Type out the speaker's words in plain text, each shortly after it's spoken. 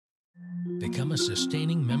Become a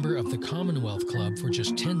sustaining member of the Commonwealth Club for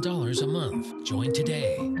just $10 a month. Join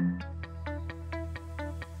today.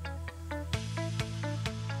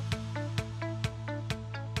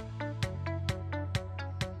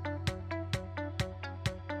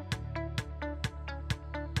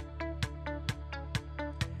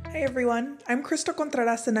 Hi everyone, I'm Crystal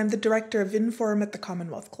Contreras and I'm the director of INFORUM at the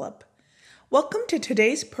Commonwealth Club. Welcome to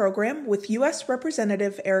today's program with U.S.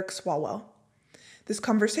 Representative Eric Swalwell. This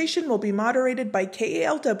conversation will be moderated by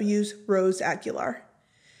KALW's Rose Aguilar.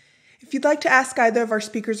 If you'd like to ask either of our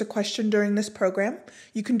speakers a question during this program,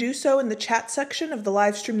 you can do so in the chat section of the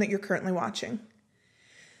live stream that you're currently watching.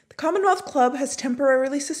 The Commonwealth Club has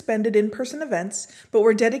temporarily suspended in-person events, but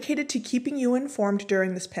we're dedicated to keeping you informed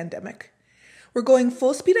during this pandemic. We're going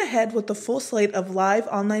full speed ahead with the full slate of live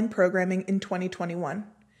online programming in 2021.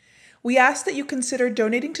 We ask that you consider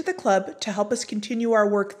donating to the club to help us continue our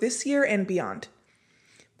work this year and beyond.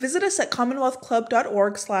 Visit us at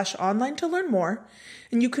commonwealthclub.org/online to learn more,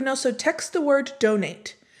 and you can also text the word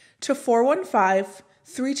donate to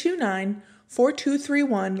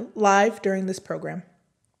 415-329-4231 live during this program.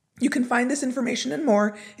 You can find this information and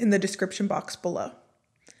more in the description box below.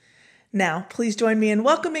 Now, please join me in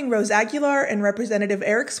welcoming Rose Aguilar and Representative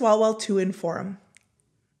Eric Swalwell to INFORUM.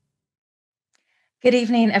 Good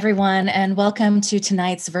evening, everyone, and welcome to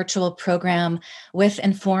tonight's virtual program with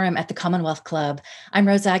INFORUM at the Commonwealth Club. I'm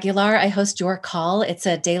Rose Aguilar. I host Your Call. It's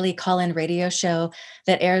a daily call-in radio show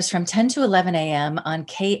that airs from 10 to 11 a.m. on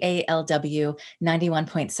KALW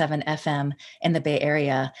 91.7 FM in the Bay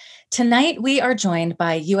Area. Tonight, we are joined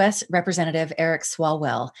by U.S. Representative Eric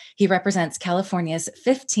Swalwell. He represents California's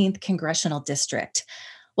 15th Congressional District.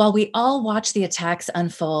 While we all watch the attacks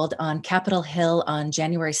unfold on Capitol Hill on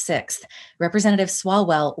January 6th, Representative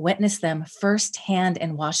Swalwell witnessed them firsthand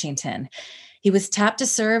in Washington. He was tapped to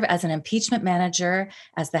serve as an impeachment manager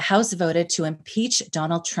as the House voted to impeach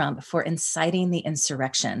Donald Trump for inciting the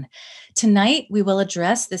insurrection. Tonight, we will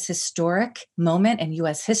address this historic moment in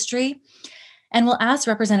U.S. history, and we'll ask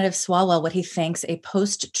Representative Swalwell what he thinks a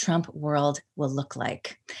post-Trump world will look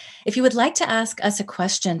like. If you would like to ask us a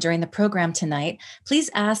question during the program tonight, please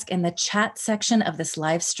ask in the chat section of this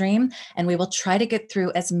live stream, and we will try to get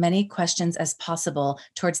through as many questions as possible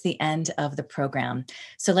towards the end of the program.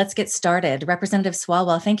 So let's get started. Representative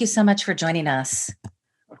Swalwell, thank you so much for joining us.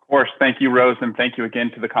 Of course. Thank you, Rose, and thank you again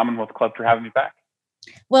to the Commonwealth Club for having me back.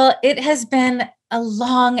 Well, it has been a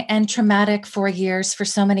long and traumatic 4 years for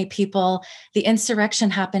so many people. The insurrection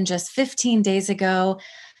happened just 15 days ago,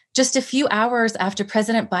 just a few hours after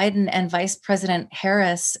President Biden and Vice President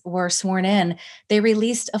Harris were sworn in. They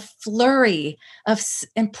released a flurry of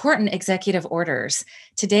important executive orders.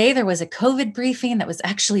 Today, there was a COVID briefing that was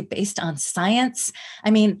actually based on science.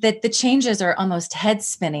 I mean, the changes are almost head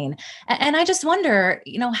spinning. And I just wonder,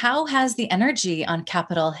 how has the energy on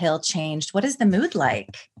Capitol Hill changed? What is the mood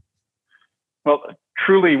like? Well,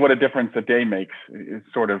 truly what a difference a day makes is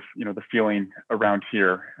sort of, the feeling around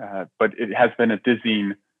here. But it has been a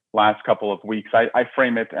dizzying last couple of weeks. I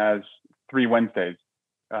frame it as 3 Wednesdays.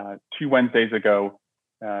 2 Wednesdays ago,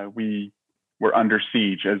 we were under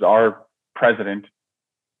siege as our president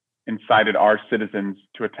incited our citizens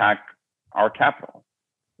to attack our Capitol.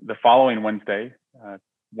 The following Wednesday,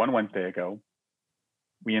 1 Wednesday ago,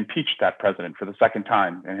 we impeached that president for the second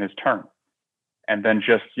time in his term. And then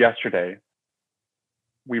just yesterday,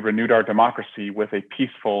 we renewed our democracy with a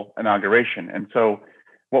peaceful inauguration. And so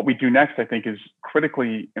what we do next, I think, is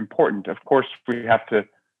critically important. Of course, we have to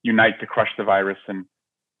unite to crush the virus and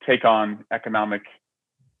take on economic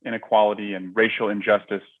inequality and racial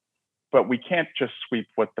injustice, but we can't just sweep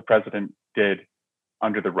what the president did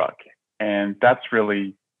under the rug. And that's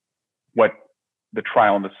really what the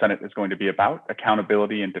trial in the Senate is going to be about: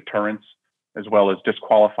 accountability and deterrence, as well as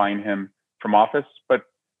disqualifying him from office, but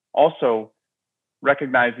also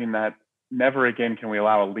recognizing that never again can we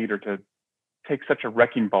allow a leader to take such a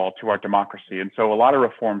wrecking ball to our democracy. And so a lot of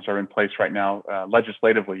reforms are in place right now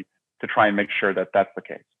legislatively to try and make sure that that's the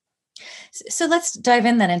case. So let's dive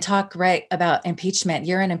in then and talk right about impeachment.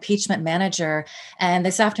 You're an impeachment manager. And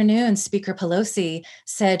this afternoon, Speaker Pelosi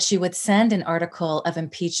said she would send an article of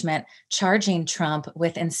impeachment charging Trump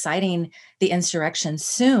with inciting the insurrection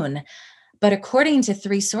soon. But according to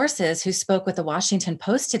 3 sources who spoke with the Washington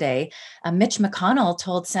Post today, Mitch McConnell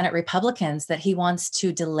told Senate Republicans that he wants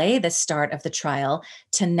to delay the start of the trial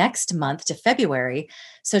to next month, to February,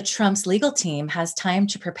 so Trump's legal team has time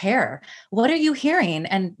to prepare. What are you hearing?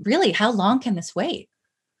 And really, how long can this wait?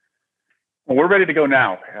 Well, we're ready to go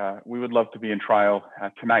now. We would love to be in trial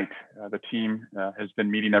tonight. The team has been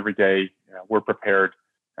meeting every day. We're prepared.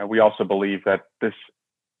 We also believe that this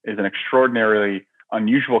is an extraordinarily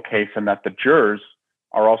unusual case in that the jurors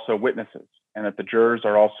are also witnesses and that the jurors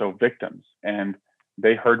are also victims. And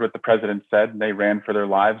they heard what the president said and they ran for their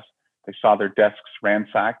lives. They saw their desks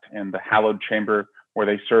ransacked and the hallowed chamber where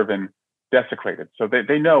they serve in desecrated. So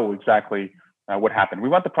they know exactly what happened. We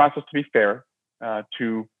want the process to be fair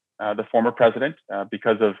to the former president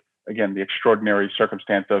because of, again, the extraordinary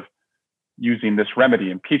circumstance of using this remedy,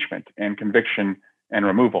 impeachment and conviction and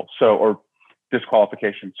removal, or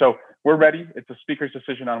disqualification. So we're ready. It's a speaker's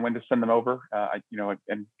decision on when to send them over,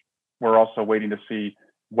 and we're also waiting to see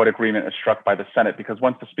what agreement is struck by the Senate, because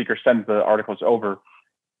once the speaker sends the articles over,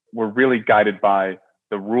 we're really guided by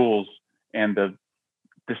the rules and the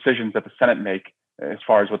decisions that the Senate make as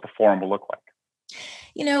far as what the forum will look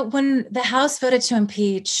like. When the House voted to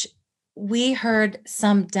impeach, we heard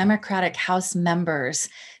some Democratic House members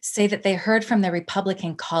say that they heard from their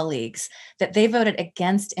Republican colleagues that they voted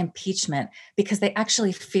against impeachment because they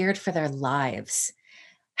actually feared for their lives.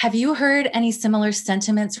 Have you heard any similar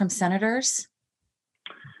sentiments from senators?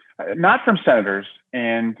 Not from senators.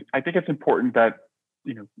 And I think it's important that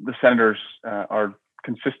the senators are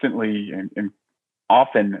consistently and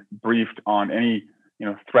often briefed on any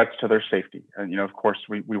threats to their safety. And of course,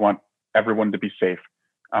 we want everyone to be safe.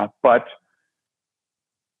 But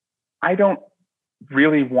I don't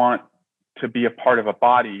really want to be a part of a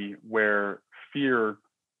body where fear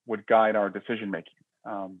would guide our decision making.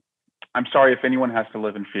 I'm sorry if anyone has to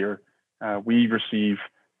live in fear. We receive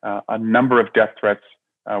a number of death threats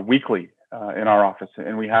weekly in our office,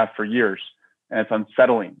 and we have for years. And it's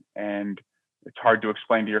unsettling, and it's hard to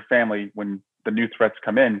explain to your family when the new threats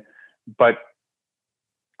come in. But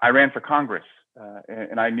I ran for Congress,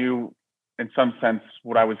 and I knew in some sense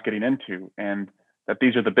what I was getting into, and that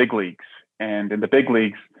these are the big leagues. And in the big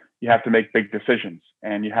leagues, you have to make big decisions,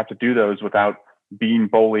 and you have to do those without being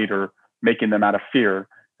bullied or making them out of fear.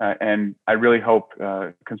 And I really hope,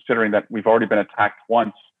 considering that we've already been attacked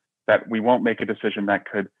once, that we won't make a decision that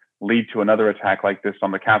could lead to another attack like this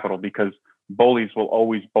on the Capitol, because bullies will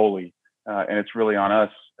always bully. And it's really on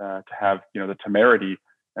us to have the temerity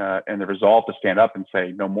and the resolve to stand up and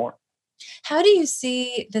say no more. How do you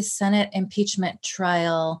see the Senate impeachment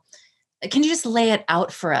trial? Can you just lay it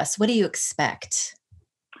out for us? What do you expect?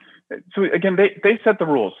 So again, they set the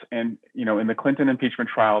rules, and in the Clinton impeachment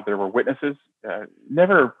trial, there were witnesses.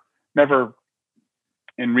 Never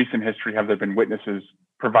in recent history have there been witnesses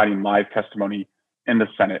providing live testimony in the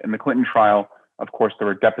Senate. In the Clinton trial, of course, there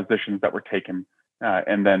were depositions that were taken,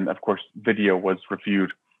 and then of course video was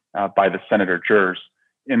reviewed by the senator jurors.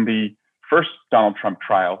 In the first Donald Trump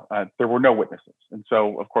trial, there were no witnesses, and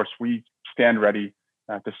so of course we stand ready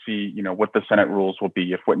to see what the Senate rules will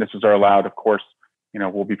be. If witnesses are allowed, of course,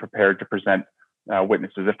 we'll be prepared to present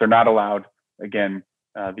witnesses. If they're not allowed, again,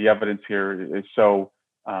 the evidence here is so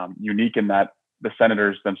unique in that the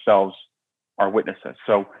senators themselves are witnesses.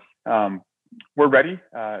 So we're ready.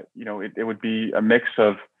 It would be a mix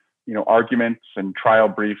of arguments and trial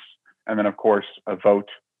briefs, and then of course a vote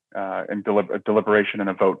and a deliberation and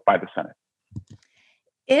a vote by the Senate.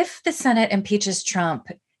 If the Senate impeaches Trump,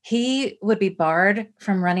 he would be barred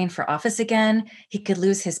from running for office again. He could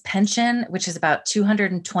lose his pension, which is about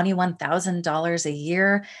 $221,000 a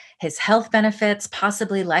year, his health benefits,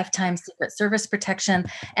 possibly lifetime Secret Service protection,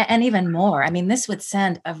 and even more. I mean, this would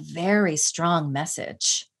send a very strong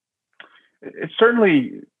message. It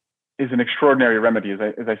certainly is an extraordinary remedy, as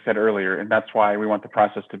I said earlier, and that's why we want the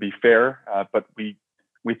process to be fair. But we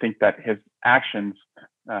think that his actions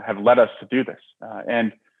have led us to do this,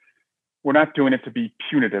 and we're not doing it to be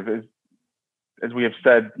punitive. As we have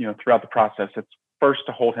said, throughout the process, it's first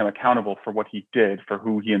to hold him accountable for what he did, for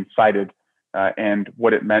who he incited, and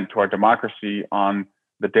what it meant to our democracy on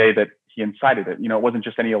the day that he incited it. It wasn't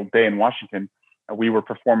just any old day in Washington. We were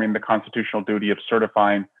performing the constitutional duty of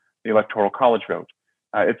certifying the Electoral College vote.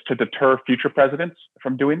 It's to deter future presidents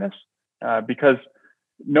from doing this, because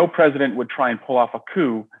no president would try and pull off a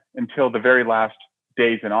coup until the very last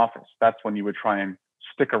days in office. That's when you would try and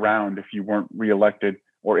stick around if you weren't reelected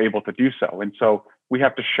or able to do so. And so we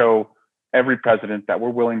have to show every president that we're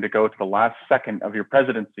willing to go to the last second of your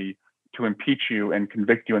presidency to impeach you and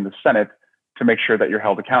convict you in the Senate to make sure that you're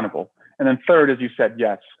held accountable. And then third, as you said,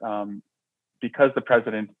 yes, because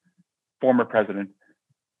the former president,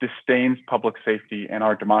 disdains public safety and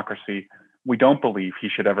our democracy, we don't believe he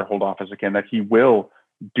should ever hold office again, that he will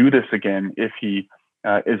do this again if he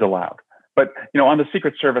is allowed. But on the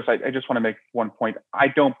Secret Service, I just want to make one point. I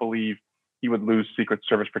don't believe he would lose Secret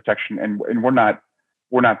Service protection, and we're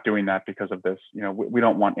not doing that because of this. We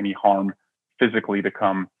don't want any harm physically to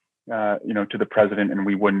come to the president, and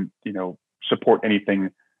we wouldn't support anything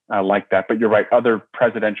like that. But you're right, other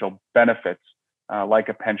presidential benefits like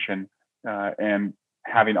a pension, and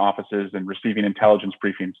having offices and receiving intelligence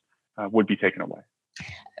briefings would be taken away.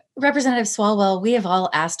 Representative Swalwell, we have all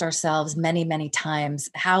asked ourselves many, many times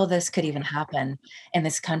how this could even happen in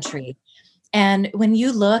this country. And when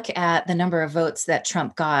you look at the number of votes that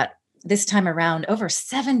Trump got this time around, over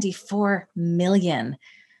 74 million,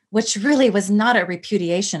 which really was not a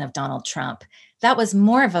repudiation of Donald Trump. That was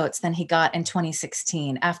more votes than he got in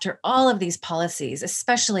 2016 after all of these policies,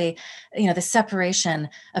 especially, the separation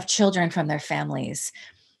of children from their families.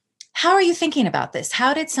 How are you thinking about this?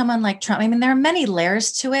 How did someone like Trump, there are many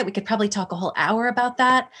layers to it. We could probably talk a whole hour about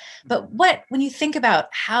that. But when you think about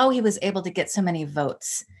how he was able to get so many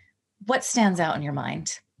votes, what stands out in your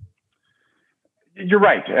mind? You're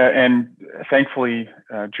right. And thankfully,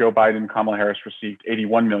 Joe Biden, Kamala Harris received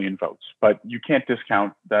 81 million votes. But you can't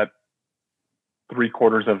discount that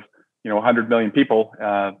 3/4 of 100 million people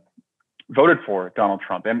voted for Donald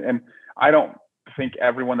Trump. And I don't think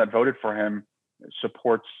everyone that voted for him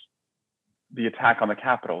supports the attack on the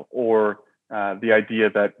Capitol or the idea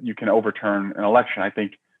that you can overturn an election. I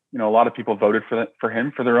think a lot of people voted for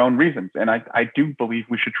him for their own reasons. And I do believe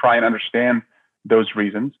we should try and understand those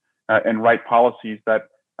reasons and write policies that,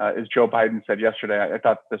 as Joe Biden said yesterday, I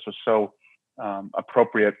thought this was so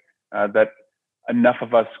appropriate, that enough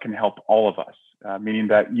of us can help all of us, meaning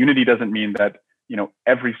that unity doesn't mean that,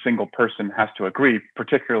 every single person has to agree,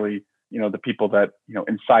 particularly, the people that,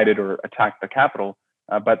 incited or attacked the Capitol.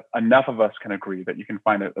 But enough of us can agree that you can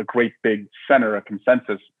find a great big center, a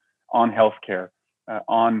consensus on healthcare,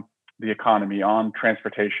 on the economy, on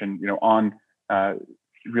transportation, on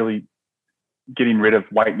really getting rid of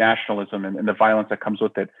white nationalism and the violence that comes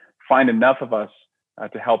with it. Find enough of us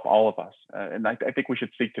to help all of us. And I think we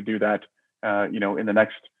should seek to do that, in the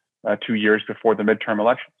next 2 years before the midterm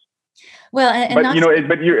elections. Well,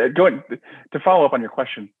 but you're going to follow up on your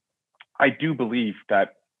question. I do believe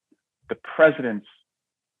that the president's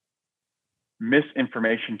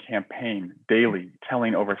misinformation campaign daily,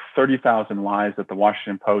 telling over 30,000 lies that the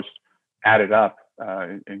Washington Post added up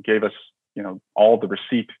and gave us, all the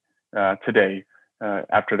receipt today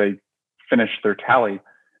after they finished their tally.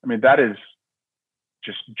 That is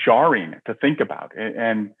just jarring to think about.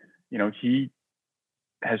 And he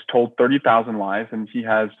has told 30,000 lies, and he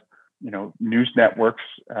has, news networks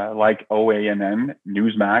like OANN,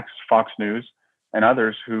 Newsmax, Fox News, and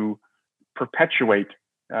others who perpetuate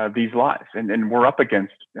these lies, and we're up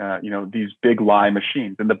against these big lie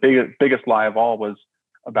machines. And the biggest lie of all was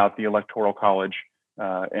about the Electoral College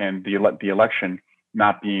and the election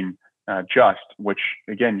not being just. Which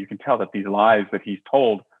again, you can tell that these lies that he's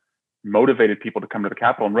told motivated people to come to the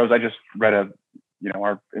Capitol. And Rose, I just read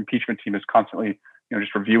our impeachment team is constantly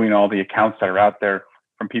just reviewing all the accounts that are out there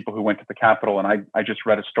from people who went to the Capitol. And I just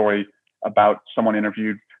read a story about someone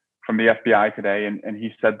interviewed from the FBI today, and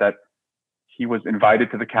he said that he was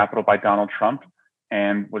invited to the Capitol by Donald Trump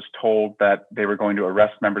and was told that they were going to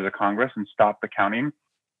arrest members of Congress and stop the counting.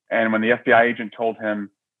 And when the FBI agent told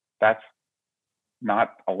him that's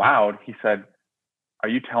not allowed, he said, "Are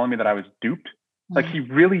you telling me that I was duped?" Mm-hmm. Like, he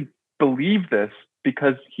really believed this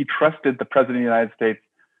because he trusted the president of the United States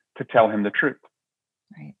to tell him the truth.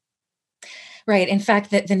 Right. Right. In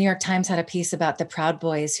fact, the New York Times had a piece about the Proud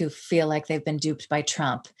Boys who feel like they've been duped by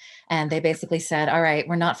Trump. And they basically said, all right,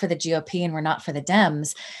 we're not for the GOP and we're not for the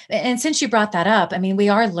Dems. And since you brought that up, we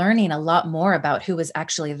are learning a lot more about who was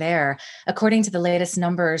actually there. According to the latest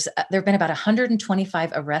numbers, there have been about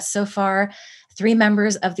 125 arrests so far, 3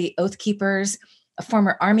 members of the Oath Keepers, a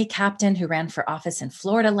former Army captain who ran for office in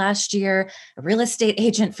Florida last year, a real estate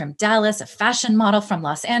agent from Dallas, a fashion model from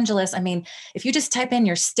Los Angeles. If you just type in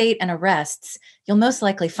your state and arrests, you'll most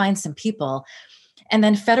likely find some people. And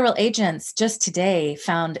then federal agents just today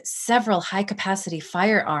found several high-capacity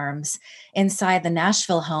firearms inside the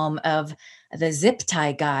Nashville home of the zip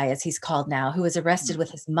tie guy, as he's called now, who was arrested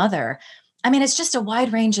with his mother. It's just a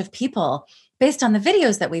wide range of people. Based on the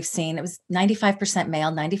videos that we've seen, it was 95%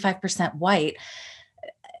 male, 95% white.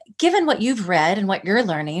 Given what you've read and what you're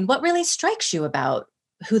learning, what really strikes you about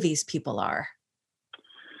who these people are?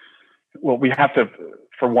 Well, we have to,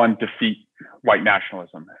 for one, defeat white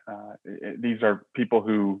nationalism. These are people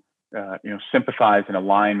who, sympathize and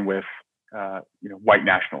align with, white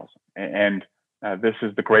nationalism. And this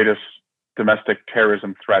is the greatest domestic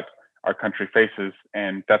terrorism threat our country faces.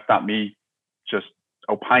 And that's not me just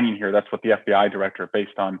opining here. That's what the FBI director,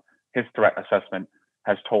 based on his threat assessment,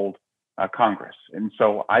 has told Congress. And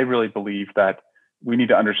so I really believe that we need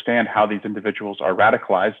to understand how these individuals are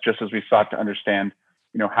radicalized, just as we sought to understand,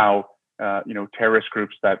 how, terrorist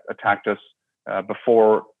groups that attacked us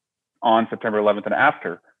before, on September 11th and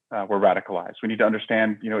after were radicalized. We need to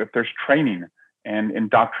understand, if there's training and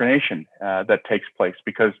indoctrination that takes place,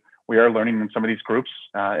 because we are learning in some of these groups,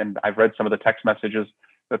 and I've read some of the text messages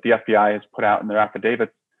that the FBI has put out in their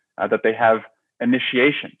affidavits, that they have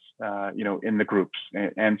initiations, in the groups.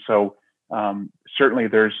 And so certainly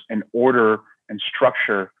there's an order and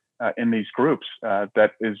structure in these groups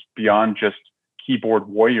that is beyond just keyboard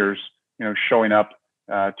warriors, showing up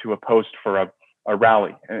to a post for a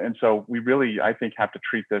rally. And so we really, I think, have to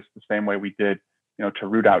treat this the same way we did, to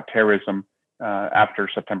root out terrorism after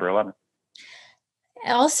September 11th.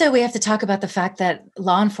 Also, we have to talk about the fact that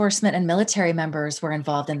law enforcement and military members were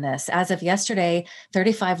involved in this. As of yesterday,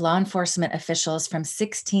 35 law enforcement officials from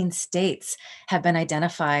 16 states have been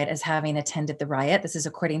identified as having attended the riot. This is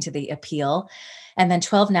according to the appeal. And then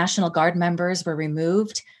 12 National Guard members were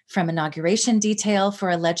removed from inauguration detail for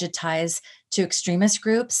alleged ties to extremist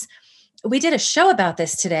groups. We did a show about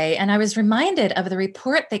this today, and I was reminded of the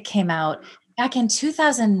report that came out back in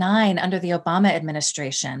 2009 under the Obama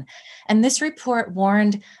administration. And this report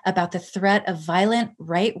warned about the threat of violent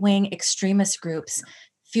right-wing extremist groups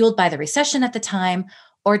fueled by the recession at the time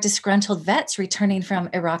or disgruntled vets returning from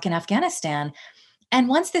Iraq and Afghanistan. And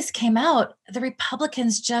once this came out, the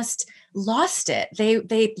Republicans just lost it.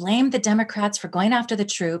 They blamed the Democrats for going after the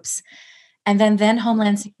troops. And then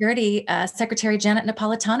Homeland Security Secretary Janet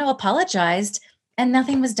Napolitano apologized, and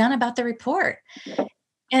nothing was done about the report.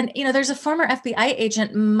 And, there's a former FBI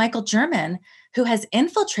agent, Michael German, who has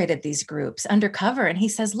infiltrated these groups undercover. And he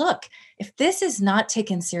says, look, if this is not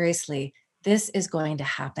taken seriously, this is going to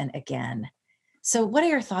happen again. So what are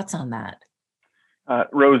your thoughts on that?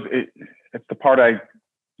 Rose, it's the part I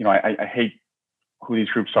hate who these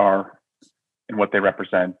groups are and what they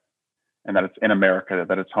represent, and that it's in America,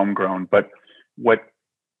 that it's homegrown. But what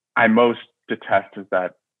I most detest is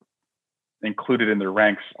that included in their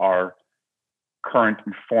ranks are current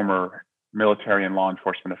and former military and law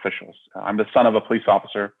enforcement officials. I'm the son of a police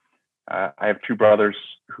officer. I have two brothers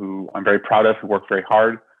who I'm very proud of, who work very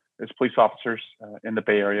hard as police officers in the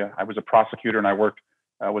Bay Area. I was a prosecutor, and I worked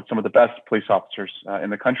with some of the best police officers in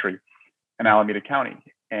the country in Alameda County.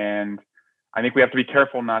 And I think we have to be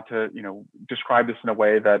careful not to, describe this in a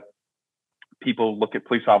way that people look at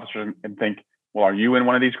police officers and think, well, are you in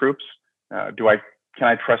one of these groups? Can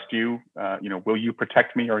I trust you? Will you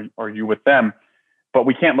protect me, or are you with them? But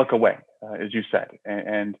we can't look away, as you said.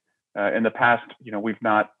 And in the past, we've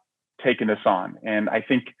not taken this on. And I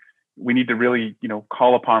think we need to really,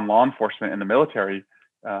 call upon law enforcement and the military,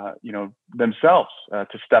 themselves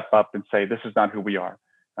to step up and say, this is not who we are.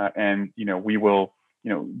 And we will,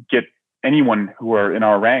 get anyone who are in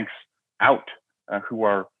our ranks out, who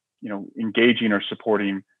are, engaging or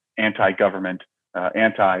supporting anti-government,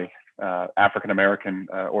 anti-African-American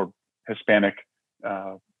or Hispanic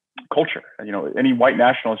culture. Any white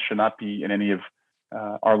nationalist should not be in any of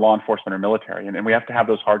our law enforcement or military. And we have to have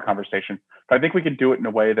those hard conversations. But I think we can do it in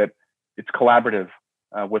a way that it's collaborative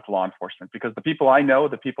with law enforcement, because the people I know,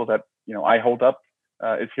 the people that, I hold up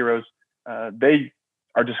as heroes, they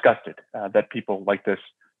are disgusted that people like this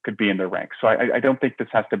could be in their ranks. So I don't think this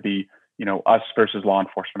has to be, us versus law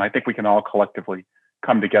enforcement. I think we can all collectively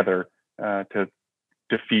come together to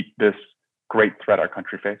defeat this great threat our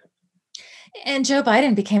country faces. And Joe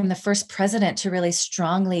Biden became the first president to really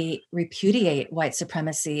strongly repudiate white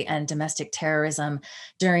supremacy and domestic terrorism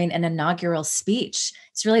during an inaugural speech.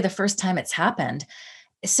 It's really the first time it's happened.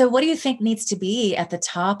 So what do you think needs to be at the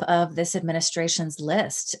top of this administration's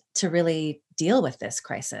list to really deal with this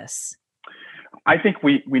crisis? I think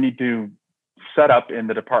we need to set up in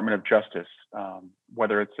the Department of Justice,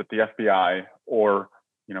 whether it's at the FBI or,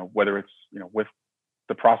 whether it's, with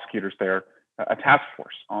the prosecutors there, a task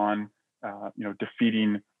force on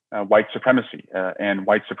defeating white supremacy and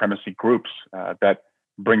white supremacy groups that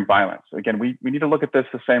bring violence. Again, we need to look at this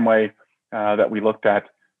the same way that we looked at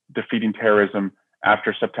defeating terrorism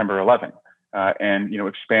after September 11th, and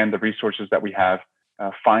expand the resources that we have,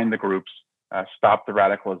 find the groups, stop the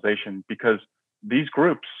radicalization, because these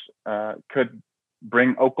groups could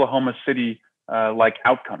bring Oklahoma City like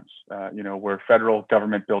outcomes, where federal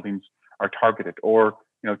government buildings are targeted, or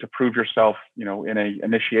to prove yourself, in a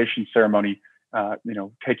initiation ceremony,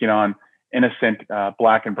 taking on innocent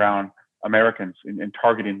Black and brown Americans and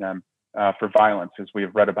targeting them for violence, as we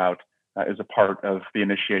have read about as a part of the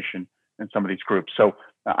initiation in some of these groups. So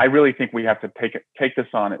I really think we have to take this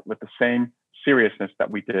on with the same seriousness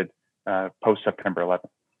that we did post September 11th.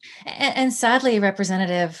 And sadly,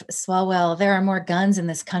 Representative Swalwell, there are more guns in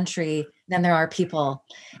this country than there are people.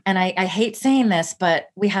 And I hate saying this, but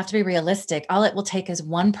we have to be realistic. All it will take is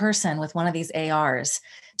one person with one of these ARs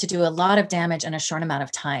to do a lot of damage in a short amount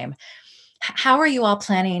of time. How are you all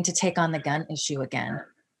planning to take on the gun issue again?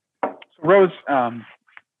 So Rose,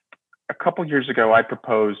 a couple years ago, I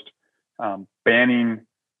proposed banning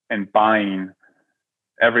and buying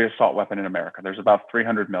every assault weapon in America. There's about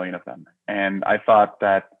 300 million of them. And I thought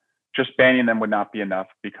that just banning them would not be enough,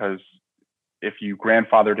 because if you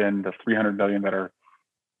grandfathered in the 300 million that are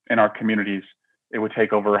in our communities, it would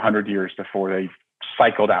take over 100 years before they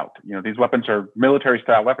cycled out. These weapons are military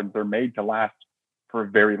style weapons. They're made to last for a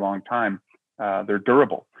very long time. They're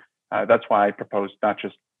durable. That's why I proposed not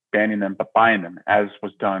just banning them, but buying them, as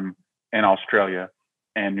was done in Australia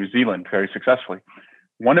and New Zealand very successfully.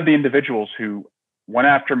 One of the individuals who went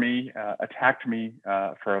after me, attacked me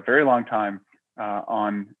for a very long time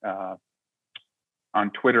on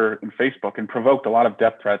Twitter and Facebook, and provoked a lot of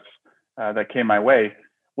death threats that came my way,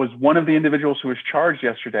 was one of the individuals who was charged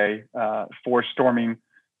yesterday for storming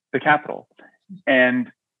the Capitol.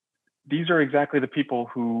 And these are exactly the people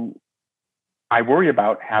who I worry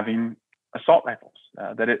about having assault rifles.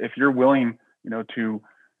 That if you're willing, to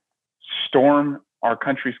storm our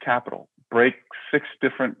country's Capitol, break 6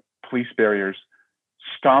 different police barriers,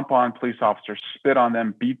 stomp on police officers, spit on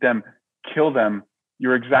them, beat them, kill them,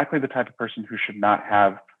 you're exactly the type of person who should not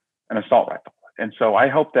have an assault rifle. And so I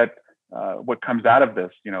hope that what comes out of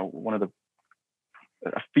this, one of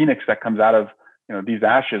a phoenix that comes out of these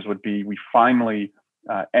ashes would be, we finally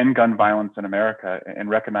end gun violence in America and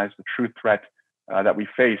recognize the true threat that we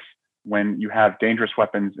face when you have dangerous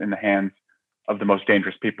weapons in the hands of the most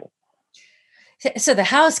dangerous people. So the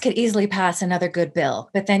House could easily pass another good bill,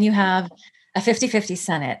 but then you have a 50-50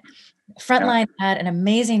 Senate. Frontline had an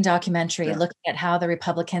amazing documentary looking at how the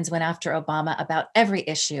Republicans went after Obama about every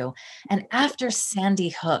issue. And after Sandy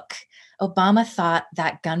Hook, Obama thought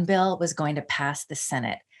that gun bill was going to pass the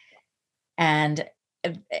Senate. And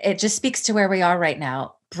it just speaks to where we are right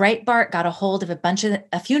now. Breitbart got a hold of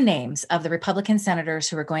a few names of the Republican senators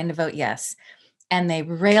who were going to vote yes, and they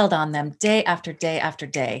railed on them day after day after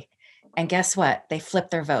day. And guess what? They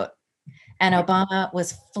flipped their vote. And Obama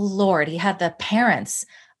was floored. He had the parents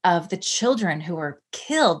of the children who were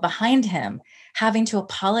killed behind him having to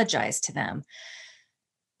apologize to them.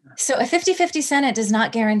 So a 50-50 Senate does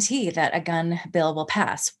not guarantee that a gun bill will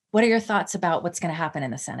pass. What are your thoughts about what's going to happen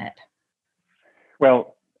in the Senate?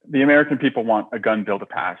 Well, the American people want a gun bill to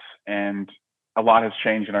pass, and a lot has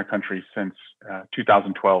changed in our country since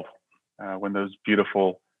 2012, when those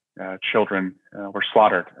beautiful children were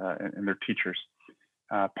slaughtered and their teachers.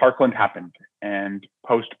 Parkland happened, and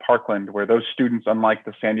post-Parkland, where those students, unlike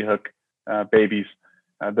the Sandy Hook babies,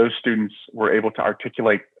 those students were able to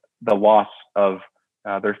articulate the loss of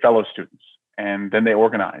their fellow students, and then they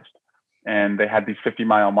organized, and they had these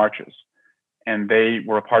 50-mile marches, and they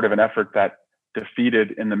were a part of an effort that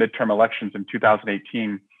defeated in the midterm elections in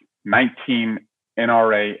 2018 19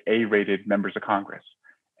 NRA A-rated members of Congress.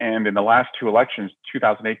 And in the last 2 elections,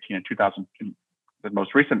 2018 and the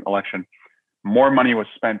most recent election, more money was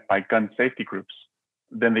spent by gun safety groups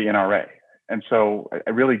than the NRA. And so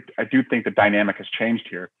I do think the dynamic has changed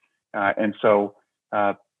here. And so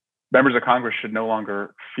members of Congress should no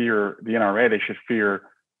longer fear the NRA. They should fear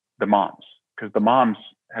the moms, because the moms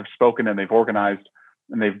have spoken and they've organized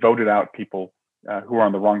and they've voted out people who are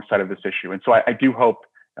on the wrong side of this issue. And so I do hope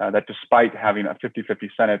that despite having a 50-50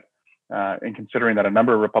 Senate, and considering that a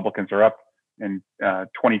number of Republicans are up in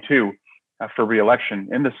 22 for re-election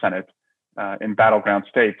in the Senate in battleground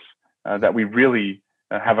states, that we really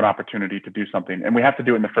have an opportunity to do something. And we have to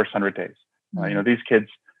do it in the first 100 days. These kids,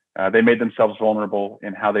 they made themselves vulnerable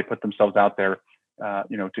in how they put themselves out there,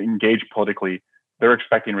 to engage politically. They're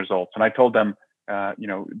expecting results. And I told them,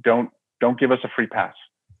 don't give us a free pass.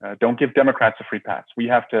 Don't give Democrats a free pass. We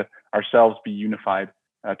have to ourselves be unified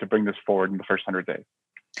to bring this forward in the first 100 days.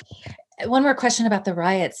 One more question about the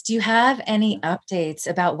riots. Do you have any updates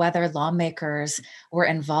about whether lawmakers were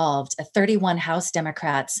involved? 31 House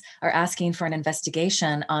Democrats are asking for an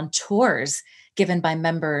investigation on tours given by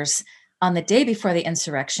members on the day before the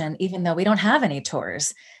insurrection, even though we don't have any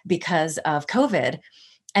tours because of COVID.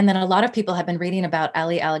 And then a lot of people have been reading about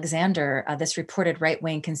Ali Alexander, this reported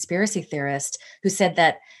right-wing conspiracy theorist who said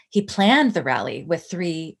that he planned the rally with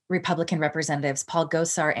 3 Republican representatives, Paul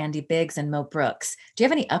Gosar, Andy Biggs, and Mo Brooks. Do you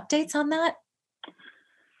have any updates on that?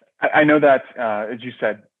 I know that, as you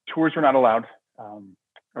said, tours were not allowed,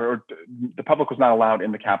 or the public was not allowed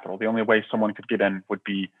in the Capitol. The only way someone could get in would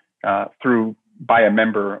be by a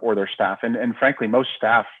member or their staff. And frankly, most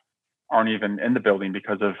staff aren't even in the building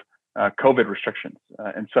because of COVID restrictions.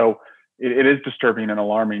 And so it is disturbing and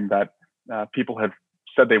alarming that people have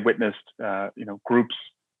said they witnessed, groups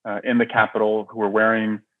in the Capitol who were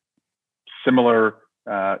wearing similar,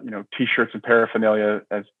 T-shirts and paraphernalia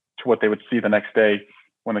as to what they would see the next day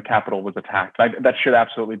when the Capitol was attacked. That should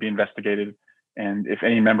absolutely be investigated. And if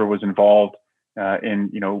any member was involved in,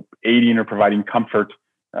 aiding or providing comfort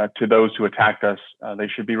to those who attacked us, they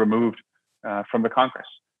should be removed from the Congress.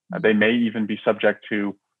 They may even be subject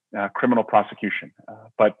to criminal prosecution.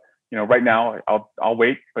 But right now, I'll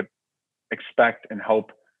wait, but expect and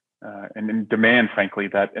hope and demand, frankly,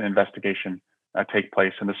 that an investigation take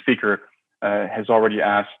place. And the Speaker has already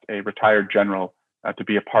asked a retired general to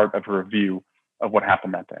be a part of a review of what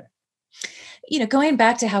happened that day. Going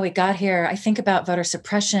back to how we got here, I think about voter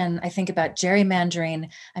suppression. I think about gerrymandering.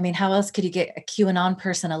 I mean, how else could you get a QAnon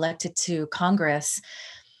person elected to Congress?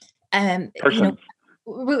 And,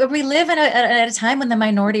 we live at a time when the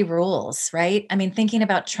minority rules, right? I mean, thinking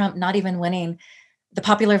about Trump not even winning the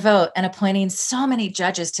popular vote and appointing so many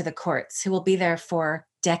judges to the courts who will be there for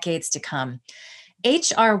decades to come.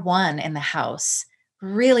 H.R. 1 in the House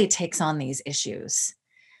really takes on these issues.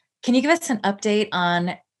 Can you give us an update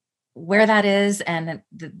on where that is and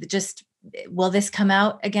will this come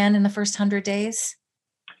out again in the first 100 days?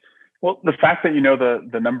 Well, the fact that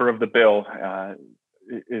the number of the bill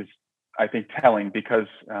is, I think, telling, because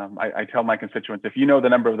I tell my constituents, if you know the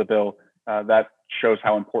number of the bill, that shows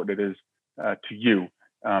how important it is to you,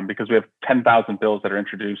 because we have 10,000 bills that are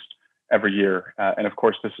introduced every year. And of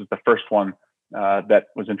course, this is the first one that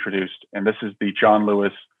was introduced. And this is the John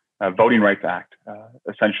Lewis Voting Rights Act,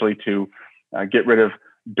 essentially to get rid of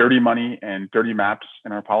dirty money and dirty maps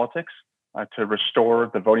in our politics, to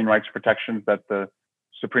restore the voting rights protections that the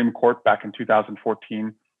Supreme Court back in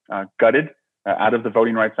 2014 gutted out of the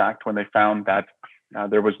Voting Rights Act when they found that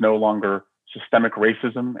there was no longer systemic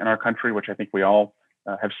racism in our country, which I think we all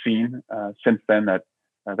have seen since then that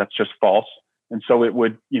that's just false. And so it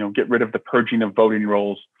would, get rid of the purging of voting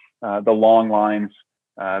rolls, the long lines,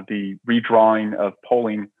 the redrawing of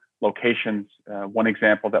polling locations. One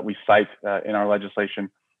example that we cite in our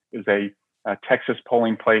legislation is a Texas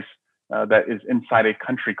polling place that is inside a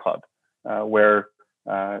country club, where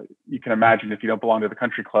you can imagine, if you don't belong to the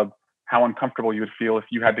country club, how uncomfortable you would feel if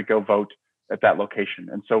you had to go vote at that location.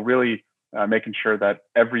 And so really making sure that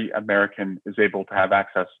every American is able to have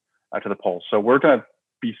access to the polls. So we're going to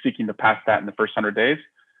be seeking to pass that in the first 100 days.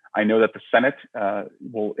 I know that the Senate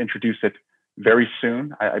will introduce it very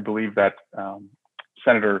soon. I believe that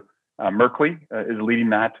Senator Merkley is leading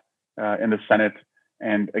that in the Senate.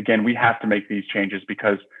 And again, we have to make these changes,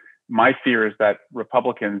 because my fear is that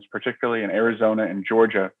Republicans, particularly in Arizona and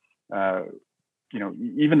Georgia,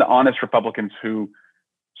 even the honest Republicans who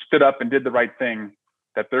stood up and did the right thing,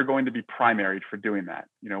 that they're going to be primaried for doing that.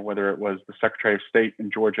 Whether it was the Secretary of State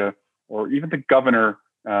in Georgia or even the governor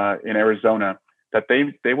in Arizona, that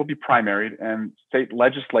they will be primaried, and state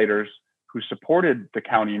legislators who supported the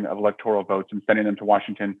counting of electoral votes and sending them to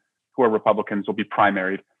Washington, who are Republicans, will be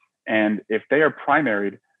primaried. And if they are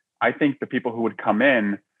primaried, I think the people who would come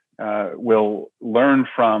in will learn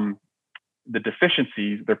from the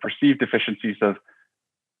deficiencies, the perceived deficiencies of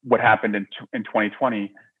what happened in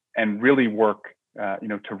 2020, and really work,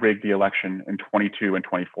 to rig the election in 22 and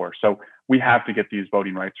 24. So we have to get these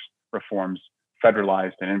voting rights reforms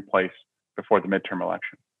federalized and in place before the midterm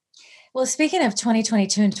election. Well, speaking of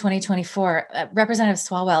 2022 and 2024, Representative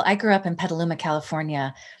Swalwell, I grew up in Petaluma,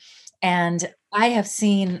 California, and I have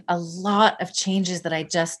seen a lot of changes that I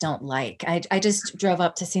just don't like. I just drove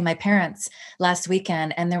up to see my parents last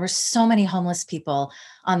weekend, and there were so many homeless people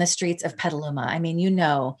on the streets of Petaluma. I mean,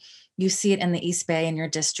 you see it in the East Bay in your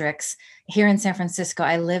districts. Here in San Francisco,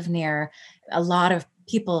 I live near a lot of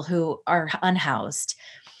people who are unhoused.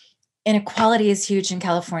 Inequality is huge in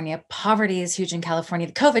California. Poverty is huge in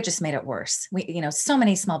California. COVID just made it worse. So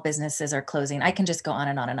many small businesses are closing. I can just go on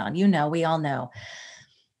and on and on. We all know.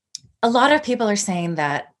 A lot of people are saying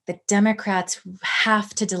that the Democrats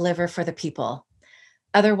have to deliver for the people.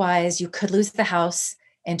 Otherwise, you could lose the House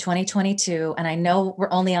in 2022. And I know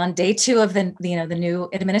we're only on day 2 of the new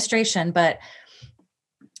administration, but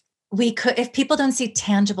we could, if people don't see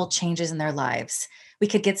tangible changes in their lives, we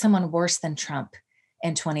could get someone worse than Trump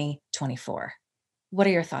in 2024. What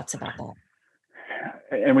are your thoughts about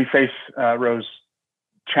that? And we face, Rose,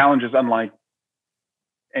 challenges unlike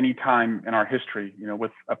any time in our history,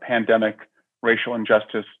 with a pandemic, racial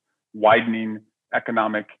injustice, widening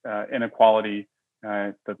economic inequality,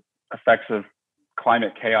 the effects of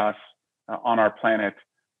climate chaos on our planet,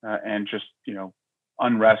 and just,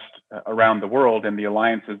 unrest around the world, and the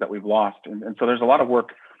alliances that we've lost. And so there's a lot of work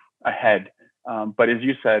ahead. But as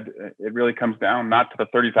you said, it really comes down not to the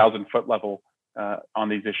 30,000-foot level on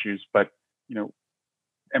these issues, but,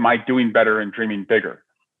 am I doing better and dreaming bigger?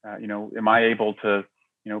 Am I able to,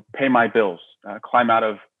 pay my bills, climb out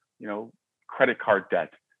of, credit card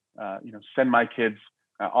debt, send my kids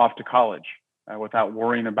off to college without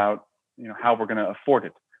worrying about how we're going to afford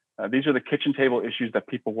it. These are the kitchen table issues that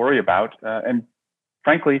people worry about. And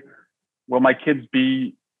frankly, will my kids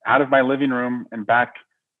be out of my living room and back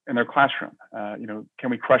in their classroom? Can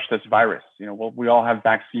we crush this virus? Will we all have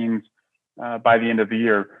vaccines by the end of the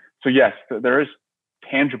year? So yes, there is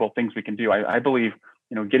tangible things we can do. I believe,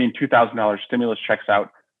 getting $2,000 stimulus checks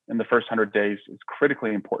out in the first 100 days is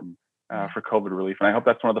critically important for COVID relief. And I hope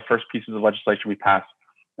that's one of the first pieces of legislation we pass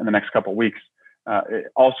in the next couple of weeks.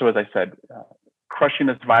 Also, as I said, crushing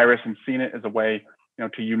this virus and seeing it as a way,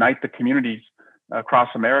 to unite the communities across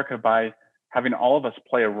America by having all of us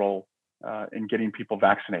play a role in getting people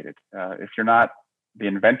vaccinated. If you're not the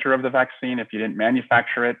inventor of the vaccine, if you didn't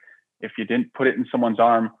manufacture it, if you didn't put it in someone's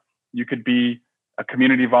arm, you could be a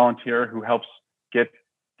community volunteer who helps get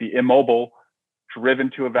the immobile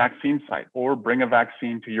driven to a vaccine site or bring a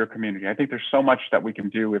vaccine to your community. I think there's so much that we can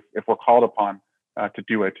do if we're called upon to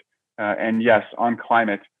do it. And yes, on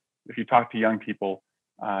climate, if you talk to young people,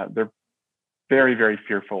 they're very, very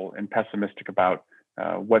fearful and pessimistic about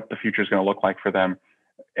what the future is going to look like for them.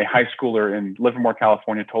 A high schooler in Livermore,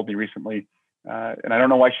 California told me recently, and I don't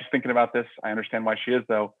know why she's thinking about this. I understand why she is,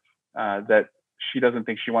 though, that she doesn't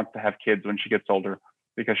think she wants to have kids when she gets older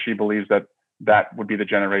because she believes that would be the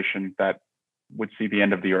generation that would see the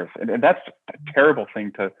end of the earth. And that's a terrible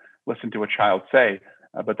thing to listen to a child say,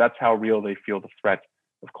 but that's how real they feel the threat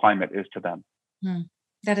of climate is to them.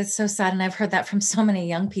 That is so sad. And I've heard that from so many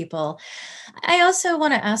young people. I also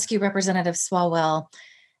want to ask you, Representative Swalwell,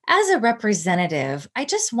 as a representative, I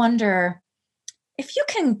just wonder if you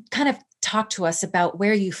can kind of talk to us about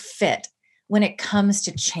where you fit when it comes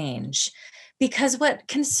to change. Because what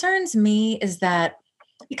concerns me is that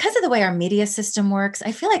because of the way our media system works,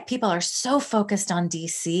 I feel like people are so focused on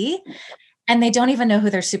DC and they don't even know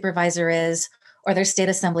who their supervisor is or their state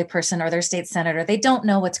assembly person or their state senator. They don't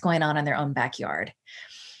know what's going on in their own backyard.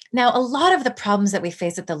 Now, a lot of the problems that we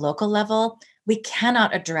face at the local level, we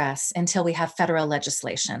cannot address until we have federal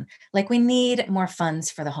legislation. Like we need more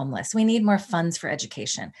funds for the homeless. We need more funds for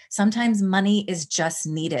education. Sometimes money is just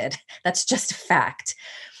needed. That's just a fact.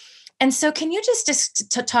 And so can you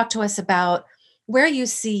just talk to us about where you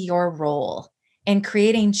see your role in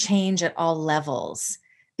creating change at all levels?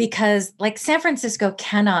 Because like San Francisco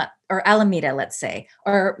cannot, or Alameda, let's say,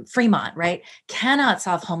 or Fremont, right, cannot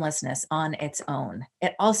solve homelessness on its own.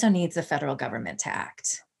 It also needs the federal government to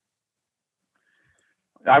act.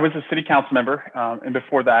 I was a city council member, and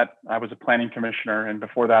before that, I was a planning commissioner, and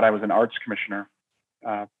before that, I was an arts commissioner,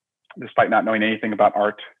 despite not knowing anything about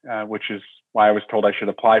art, which is why I was told I should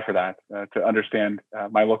apply for that to understand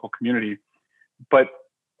my local community. But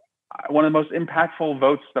one of the most impactful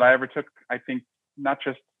votes that I ever took, I think, not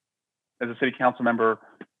just as a city council member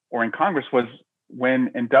or in Congress, was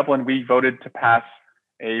when in Dublin we voted to pass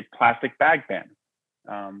a plastic bag ban,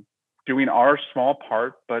 doing our small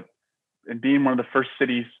part, but in being one of the first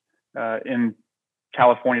cities in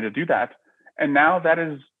California to do that. And now that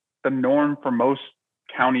is the norm for most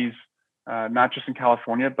counties, not just in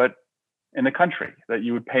California, but in the country, that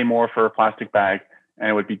you would pay more for a plastic bag and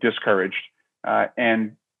it would be discouraged.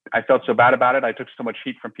 And I felt so bad about it. I took so much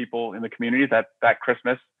heat from people in the community that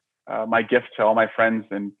Christmas, my gift to all my friends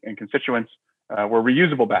and constituents were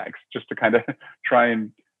reusable bags, just to kind of try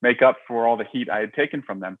and make up for all the heat I had taken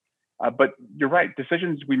from them. But you're right,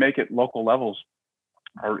 decisions we make at local levels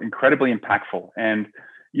are incredibly impactful. And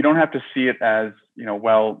you don't have to see it as,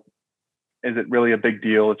 well, is it really a big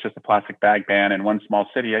deal? It's just a plastic bag ban in one small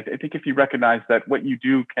city. I think if you recognize that what you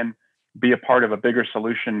do can be a part of a bigger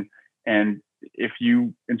solution, and if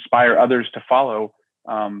you inspire others to follow,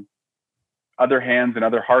 other hands and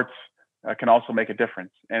other hearts can also make a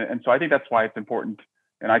difference. And so I think that's why it's important.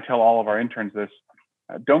 And I tell all of our interns this,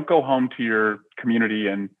 don't go home to your community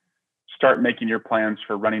and start making your plans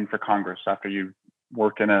for running for Congress after you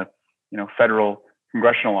work in a federal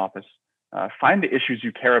congressional office. Find the issues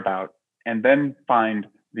you care about and then find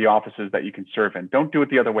the offices that you can serve in. Don't do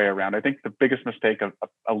it the other way around. I think the biggest mistake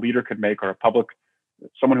a leader could make, or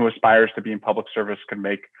someone who aspires to be in public service could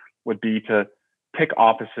make, would be to pick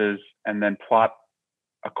offices and then plot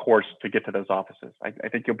a course to get to those offices. I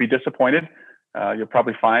think you'll be disappointed. You'll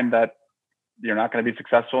probably find that you're not going to be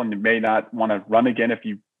successful, and you may not want to run again if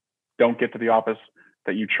you don't get to the office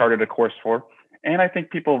that you charted a course for. And I think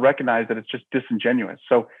people recognize that it's just disingenuous.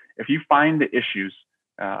 So if you find the issues,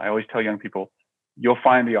 I always tell young people, you'll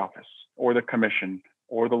find the office or the commission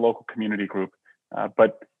or the local community group.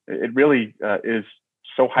 But it really is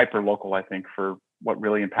so hyper local, I think, for what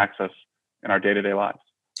really impacts us in our day-to-day lives.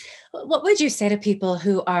 What would you say to people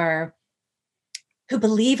who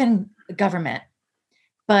believe in government,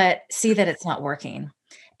 but see that it's not working?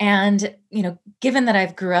 And, given that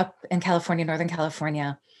I've grew up in California, Northern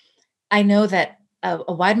California, I know that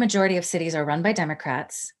a wide majority of cities are run by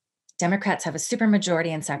Democrats. Democrats have a supermajority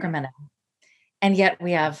in Sacramento. And yet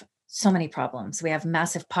we have so many problems. We have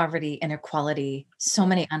massive poverty, inequality, so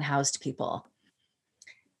many unhoused people.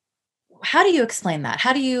 How do you explain that?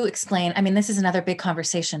 How do you explain, this is another big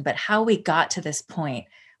conversation, but how we got to this point.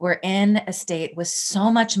 We're in a state with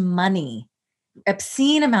so much money,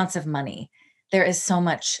 obscene amounts of money. There is so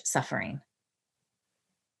much suffering.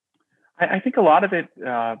 I think a lot of it,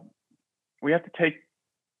 we have to take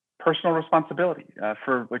personal responsibility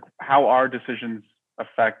for like how our decisions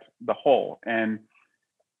affect the whole. And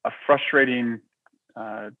a frustrating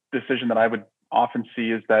decision that I would often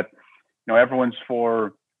see is that, everyone's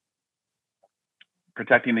for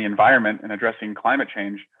protecting the environment and addressing climate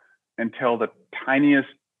change until the tiniest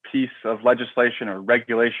piece of legislation or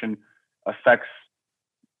regulation affects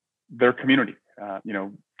their community.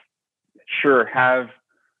 Sure, have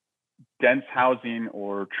dense housing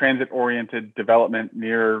or transit-oriented development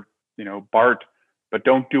near, BART, but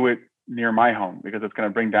don't do it near my home because it's going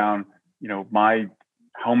to bring down, my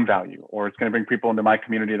home value, or it's going to bring people into my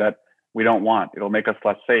community that we don't want. It'll make us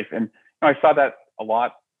less safe. And I saw that a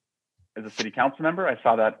lot as a city council member. I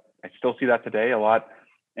still see that today a lot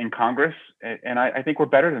in Congress. And I think we're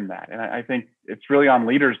better than that. And I think it's really on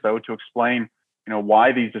leaders, though, to explain,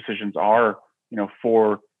 why these decisions are,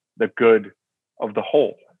 for the good of the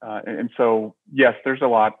whole. And so, yes, there's a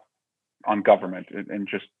lot on government and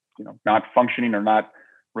just, not functioning or not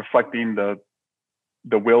reflecting the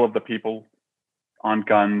will of the people on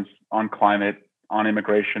guns, on climate, on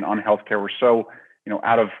immigration, on healthcare. We're so,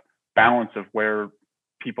 out of balance of where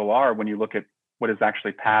people are when you look at what is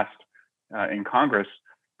actually passed in Congress.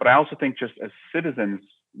 But I also think just as citizens,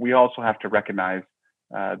 we also have to recognize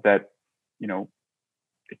that,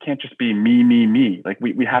 it can't just be me. Like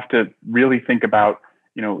we have to really think about,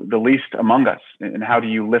 the least among us, and how do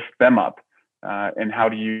you lift them up? And how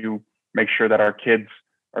do you make sure that our kids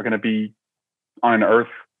are going to be on an earth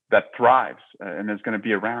that thrives and is going to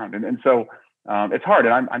be around? And so it's hard,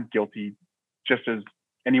 and I'm guilty just as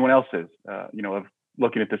anyone else is, of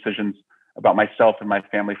looking at decisions about myself and my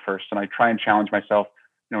family first. And I try and challenge myself,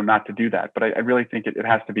 not to do that. But I really think it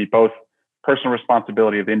has to be both personal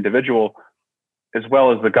responsibility of the individual as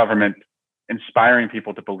well as the government inspiring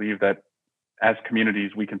people to believe that as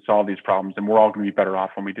communities, we can solve these problems, and we're all going to be better off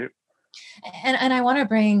when we do. And I want to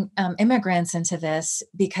bring immigrants into this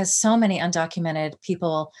because so many undocumented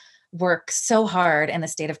people work so hard in the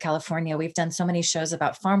state of California. We've done so many shows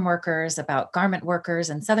about farm workers, about garment workers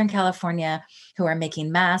in Southern California who are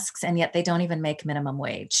making masks, and yet they don't even make minimum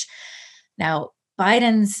wage. Now,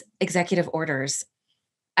 Biden's executive orders,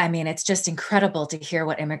 it's just incredible to hear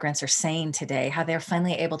what immigrants are saying today, how they're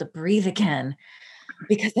finally able to breathe again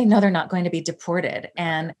because they know they're not going to be deported.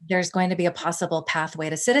 And there's going to be a possible pathway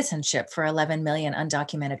to citizenship for 11 million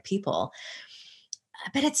undocumented people.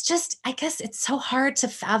 But it's just, I guess it's so hard to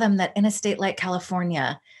fathom that in a state like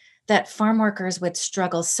California, that farm workers would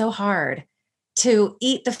struggle so hard to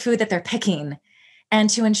eat the food that they're picking and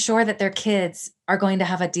to ensure that their kids are going to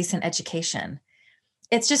have a decent education.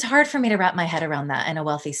 It's just hard for me to wrap my head around that in a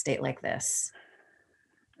wealthy state like this.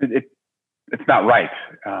 It's not right.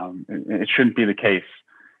 It shouldn't be the case.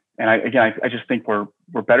 And I just think we're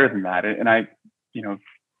better than that. And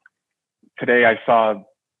today I saw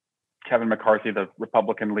Kevin McCarthy, the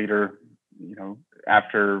Republican leader,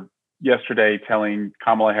 after yesterday telling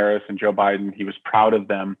Kamala Harris and Joe Biden he was proud of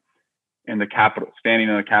them in the Capitol, standing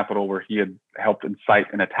in the Capitol where he had helped incite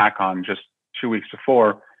an attack on just 2 weeks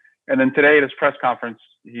before. And then today at his press conference,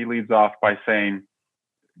 he leads off by saying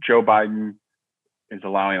Joe Biden is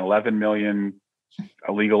allowing 11 million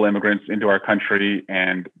illegal immigrants into our country,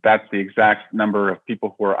 and that's the exact number of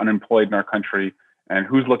people who are unemployed in our country, and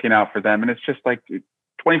who's looking out for them. And it's just like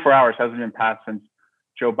 24 hours hasn't been passed since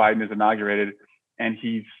Joe Biden is inaugurated, and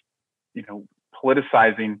he's,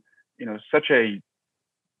 politicizing, such a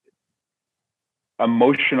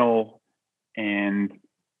emotional and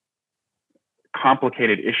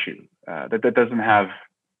complicated issue that doesn't have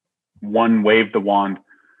one wave the wand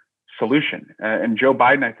solution. And Joe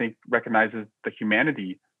Biden, I think, recognizes the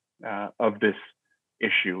humanity of this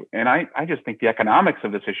issue. And I just think the economics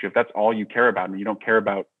of this issue, if that's all you care about and you don't care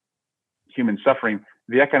about human suffering,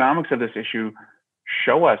 the economics of this issue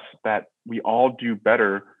show us that we all do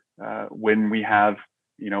better when we have,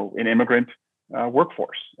 an immigrant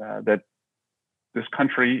workforce, that this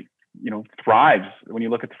country, thrives when you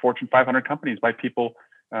look at the Fortune 500 companies by people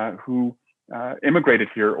who immigrated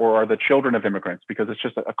here or are the children of immigrants, because it's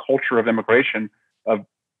just a culture of immigration, of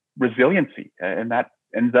resiliency. And that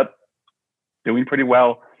ends up doing pretty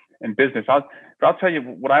well in business. I'll tell you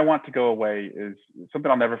what I want to go away is something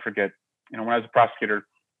I'll never forget. When I was a prosecutor,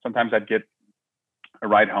 sometimes I'd get a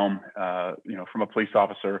ride home, from a police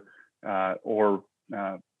officer or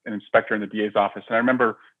an inspector in the DA's office. And I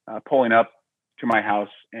remember pulling up to my house,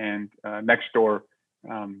 and next door,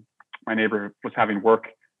 my neighbor was having work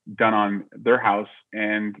done on their house.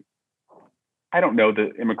 And I don't know the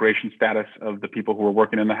immigration status of the people who were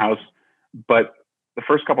working in the house, but the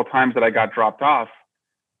first couple of times that I got dropped off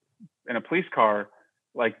in a police car,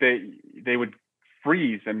 like they would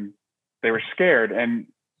freeze and they were scared. And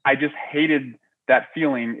I just hated that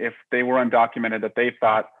feeling if they were undocumented, that they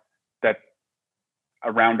thought that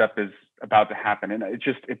a roundup is about to happen. And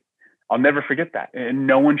I'll never forget that. And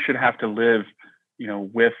no one should have to live,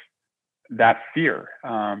 with that fear,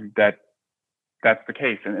 that's the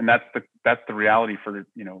case. And that's the reality for,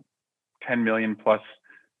 10 million plus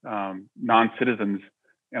non-citizens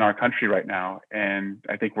in our country right now. And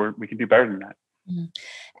I think we can do better than that. Mm-hmm.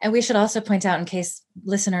 And we should also point out, in case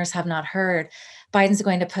listeners have not heard, Biden's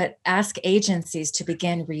going to ask agencies to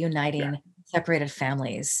begin reuniting separated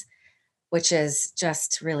families, which is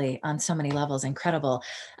just really on so many levels incredible.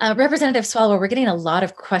 Representative Swalwell, we're getting a lot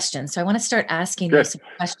of questions. So I want to start asking you some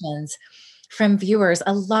questions from viewers.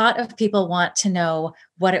 A lot of people want to know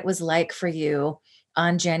what it was like for you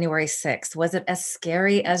on January 6th. Was it as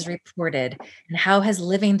scary as reported? And how has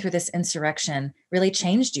living through this insurrection really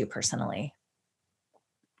changed you personally?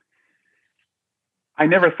 I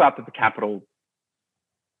never thought that the Capitol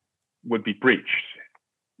would be breached.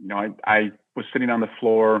 I was sitting on the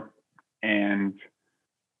floor and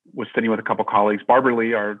was sitting with a couple colleagues. Barbara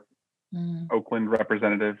Lee, our Oakland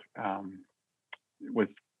representative, was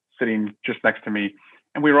sitting just next to me,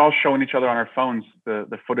 and we were all showing each other on our phones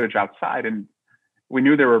the footage outside. And we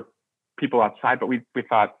knew there were people outside, but we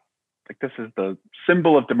thought, like, this is the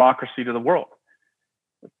symbol of democracy to the world.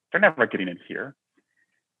 They're never getting in here.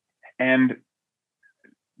 And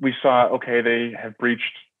we saw, okay, they have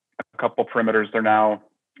breached a couple perimeters. They're now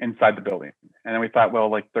inside the building. And then we thought, well,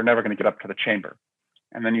 like, they're never going to get up to the chamber.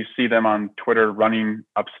 And then you see them on Twitter running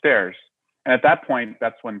upstairs. And at that point,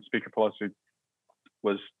 that's when Speaker Pelosi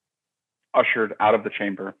was ushered out of the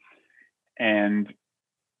chamber. And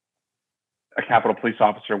a Capitol police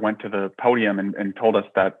officer went to the podium and told us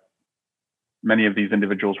that many of these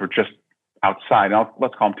individuals were just outside. And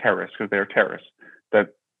let's call them terrorists, because they are terrorists.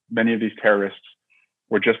 That many of these terrorists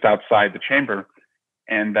were just outside the chamber,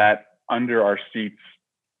 and that under our seats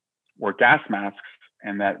were gas masks,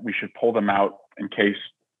 and that we should pull them out in case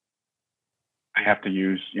I have to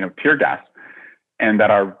use, tear gas, and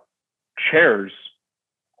that our chairs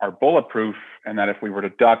are bulletproof, and that if we were to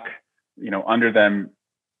duck, under them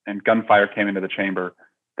and gunfire came into the chamber,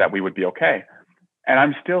 that we would be okay. And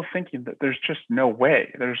I'm still thinking that there's just no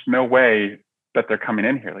way. There's no way that they're coming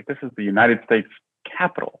in here. Like, this is the United States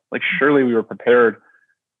Capitol. Like, surely we were prepared,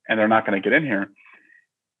 and they're not going to get in here.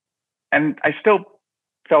 And I still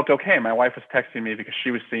felt okay. My wife was texting me because she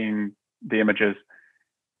was seeing the images.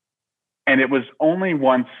 And it was only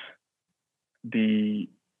once the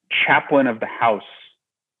chaplain of the House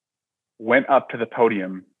went up to the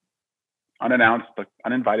podium, unannounced, but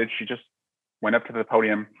uninvited. She just went up to the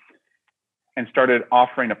podium and started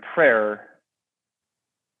offering a prayer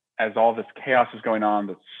as all this chaos is going on,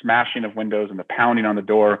 the smashing of windows and the pounding on the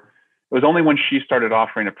door. It was only when she started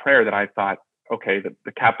offering a prayer that I thought, okay,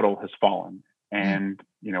 the Capitol has fallen, and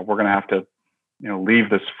we're going to have to leave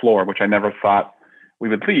this floor, which I never thought we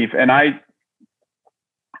would leave. And I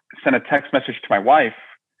sent a text message to my wife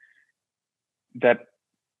that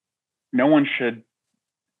no one should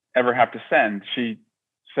ever have to send. She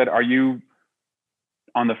said, "Are you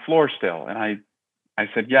on the floor still?" And I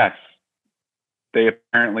said, "Yes. They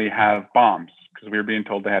apparently have bombs," because we were being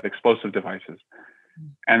told they had explosive devices.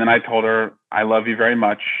 And then I told her, "I love you very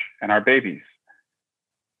much, and our babies."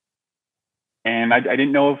 And I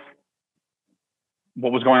didn't know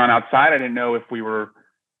what was going on outside. I didn't know if we were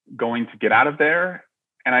going to get out of there.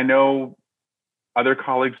 And I know other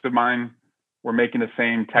colleagues of mine were making the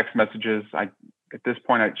same text messages. At this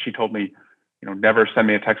point, she told me, never send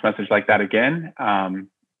me a text message like that again.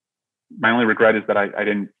 My only regret is that I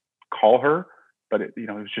didn't call her, but it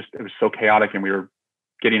was so chaotic, and we were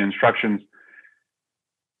getting instructions.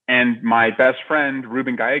 And my best friend,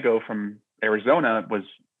 Ruben Gallego from Arizona, was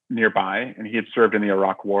nearby, and he had served in the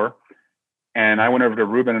Iraq War. And I went over to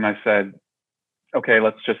Ruben and I said, okay,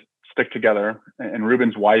 let's just stick together. And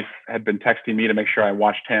Ruben's wife had been texting me to make sure I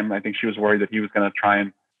watched him. I think she was worried that he was going to try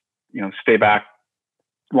and, stay back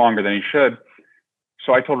longer than he should.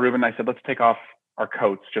 So I told Ruben, I said, let's take off our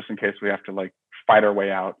coats just in case we have to fight our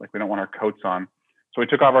way out. We don't want our coats on. So we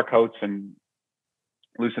took off our coats and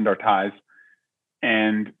loosened our ties.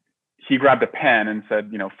 And he grabbed a pen and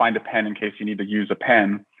said, find a pen in case you need to use a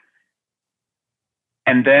pen.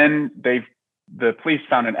 And then the police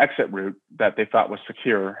found an exit route that they thought was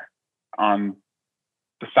secure on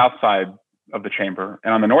the south side of the chamber.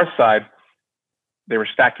 And on the north side, they were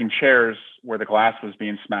stacking chairs where the glass was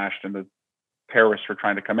being smashed and the terrorists were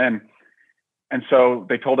trying to come in. And so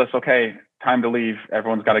they told us, okay, time to leave.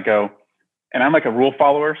 Everyone's got to go. And I'm like a rule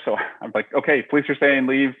follower. So I'm like, okay, police are saying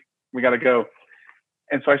leave. We got to go.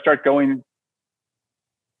 And so I start going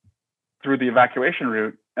through the evacuation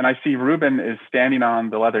route, and I see Ruben is standing on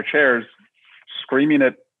the leather chairs, screaming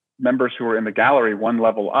at members who were in the gallery one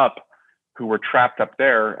level up, who were trapped up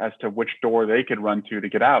there as to which door they could run to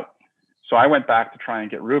get out. So I went back to try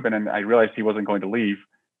and get Ruben, and I realized he wasn't going to leave.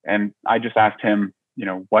 And I just asked him,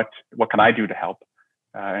 what can I do to help?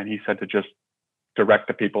 And he said to just direct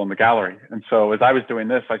the people in the gallery. And so as I was doing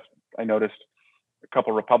this, I noticed a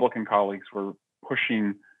couple of Republican colleagues were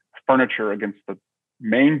pushing furniture against the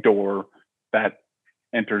main door that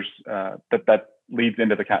enters, that leads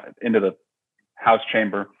into the House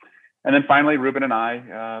chamber. And then finally, Ruben and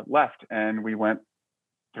I left, and we went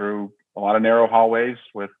through a lot of narrow hallways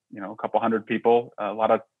with a couple hundred people, a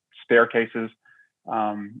lot of staircases,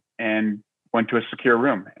 and went to a secure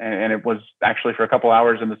room. And it was actually for a couple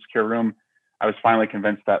hours in the secure room, I was finally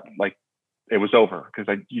convinced that it was over,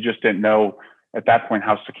 because you just didn't know at that point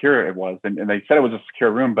how secure it was. And they said it was a secure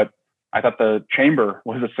room, but I thought the chamber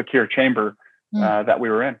was a secure chamber that we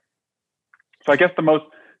were in. So I guess so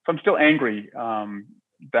I'm still angry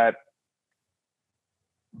that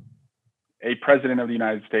a president of the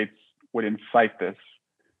United States would incite this.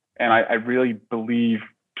 And I really believe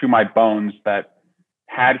to my bones that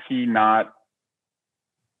had he not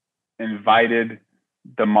invited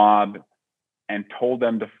the mob and told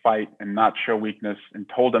them to fight and not show weakness, and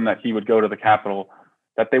told them that he would go to the Capitol,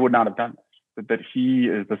 that they would not have done this, that he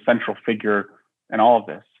is the central figure in all of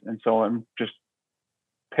this. And so I'm just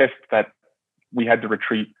pissed that we had to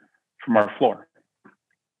retreat from our floor.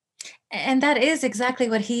 And that is exactly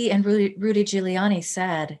what he and Rudy Giuliani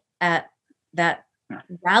said at that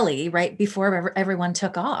rally right before everyone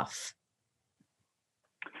took off.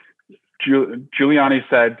 Giuliani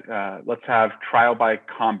said, let's have trial by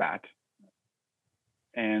combat.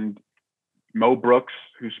 And Mo Brooks,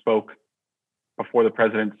 who spoke before the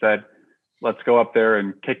president, said, let's go up there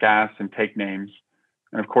and kick ass and take names.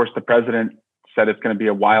 And of course, the president said it's going to be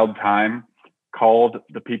a wild time, called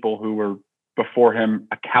the people who were before him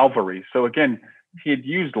a cavalry. So again, he had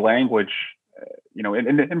used language,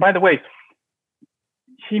 and by the way,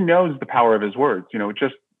 he knows the power of his words.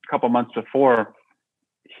 Just a couple months before,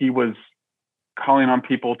 he was calling on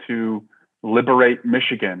people to liberate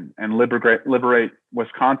Michigan and liberate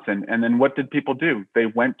Wisconsin. And then what did people do? They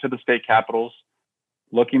went to the state capitals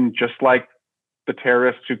looking just like the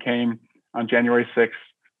terrorists who came on January 6th,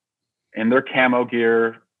 in their camo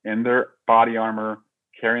gear, in their body armor,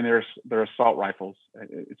 carrying their assault rifles.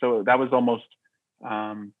 So that was almost,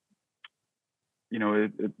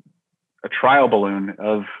 a trial balloon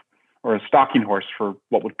or a stalking horse for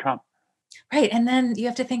what would come. Right. And then you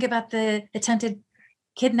have to think about the attempted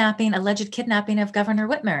alleged kidnapping of Governor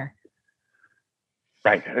Whitmer.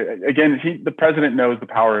 Right. Again, the president knows the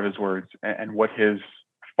power of his words and what his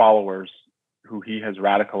followers, who he has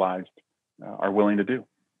radicalized, are willing to do.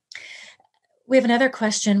 We have another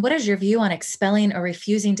question. What is your view on expelling or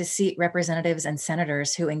refusing to seat representatives and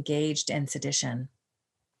senators who engaged in sedition?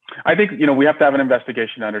 I think, we have to have an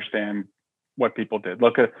investigation to understand what people did.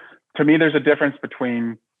 Look, to me, there's a difference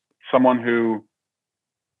between someone who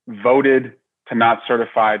voted to not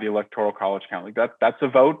certify the Electoral College count. That's a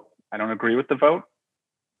vote. I don't agree with the vote.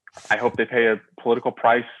 I hope they pay a political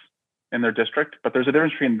price in their district, but there's a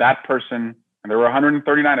difference between that person, and there were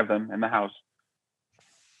 139 of them in the House,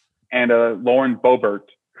 and Lauren Boebert,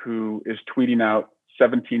 who is tweeting out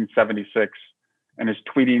 1776 and is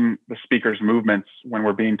tweeting the speaker's movements when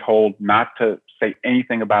we're being told not to say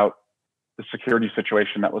anything about the security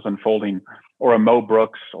situation that was unfolding, or a Mo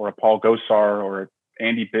Brooks or a Paul Gosar or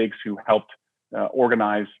Andy Biggs, who helped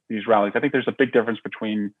organize these rallies. I think there's a big difference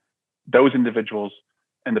between those individuals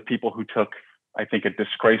and the people who took, I think, a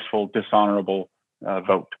disgraceful, dishonorable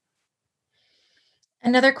vote.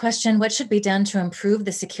 Another question, what should be done to improve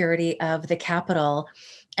the security of the Capitol?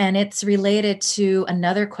 And it's related to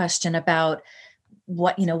another question about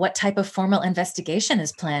what type of formal investigation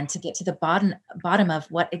is planned to get to the bottom of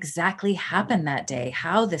what exactly happened that day,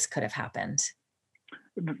 how this could have happened.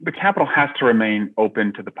 The Capitol has to remain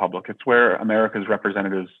open to the public. It's where America's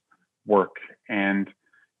representatives work. And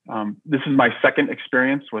this is my second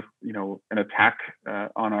experience with, an attack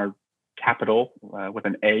on our Capitol with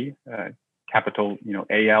an A, Capitol,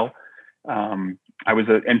 AL. I was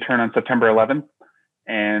an intern on September 11th,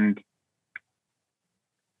 and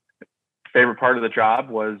favorite part of the job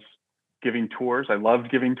was giving tours. I loved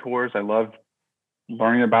giving tours. I loved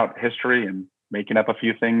learning about history and making up a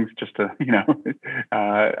few things just to,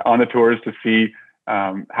 on the tours to see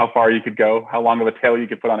how far you could go, how long of a tail you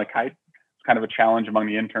could put on a kite. It's kind of a challenge among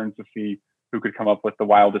the interns to see who could come up with the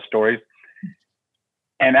wildest stories.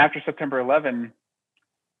 And after September 11,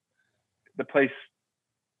 the place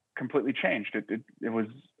completely changed. It was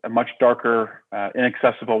a much darker,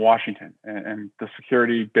 inaccessible Washington, and the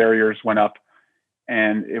security barriers went up,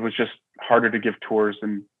 and it was just harder to give tours,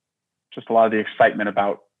 and just a lot of the excitement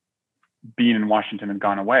about being in Washington had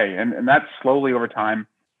gone away. And that slowly over time,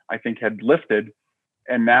 I think, had lifted.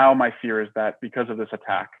 And now my fear is that because of this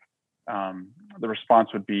attack, the response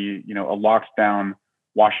would be, a locked down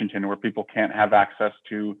Washington where people can't have access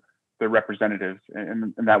to their representatives.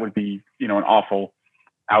 And that would be, an awful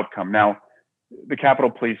outcome. Now, the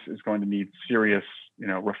Capitol Police is going to need serious,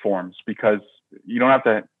 reforms, because you don't have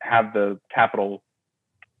to have the Capitol,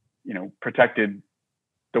 protected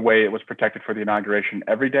the way it was protected for the inauguration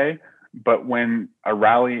every day. But when a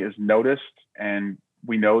rally is noticed and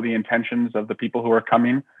we know the intentions of the people who are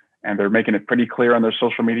coming and they're making it pretty clear on their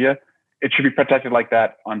social media, it should be protected like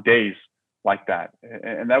that on days like that.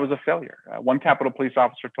 And that was a failure. One Capitol Police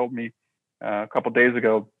officer told me a couple of days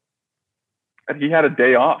ago that he had a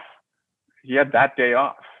day off. He had that day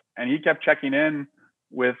off, and he kept checking in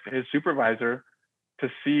with his supervisor to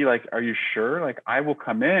see, like, are you sure? Like, I will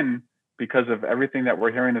come in because of everything that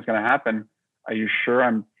we're hearing is going to happen. Are you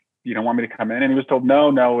sure you don't want me to come in? And he was told,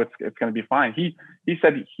 no, it's going to be fine. He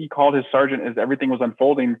said he called his sergeant as everything was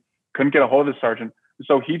unfolding, couldn't get a hold of his sergeant.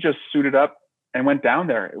 So he just suited up and went down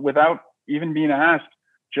there without even being asked,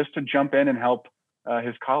 just to jump in and help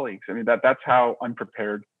his colleagues. I mean, that's how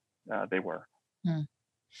unprepared they were. Hmm.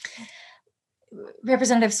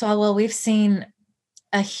 Representative Swalwell, we've seen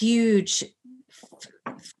a huge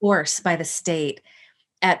force by the state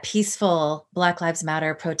at peaceful Black Lives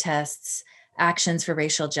Matter protests, actions for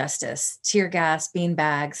racial justice, tear gas,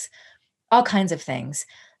 beanbags, all kinds of things.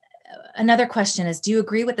 Another question is, do you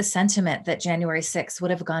agree with the sentiment that January 6th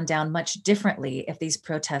would have gone down much differently if these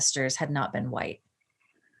protesters had not been white?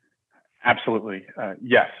 Absolutely.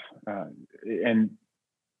 Yes. And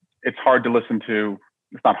it's hard to listen to.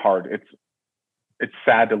 It's not hard. It's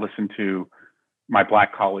sad to listen to my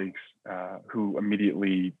Black colleagues who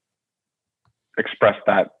immediately expressed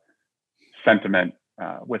that sentiment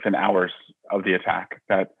within hours of the attack,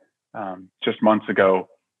 that just months ago,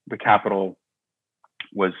 the Capitol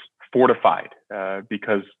was fortified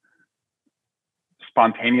because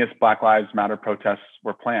spontaneous Black Lives Matter protests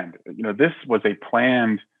were planned. This was a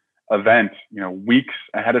planned event, weeks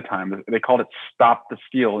ahead of time. They called it Stop the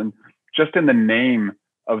Steal. And just in the name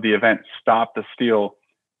of the event, Stop the Steal,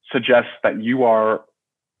 suggests that you are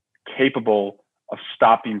capable of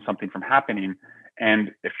stopping something from happening.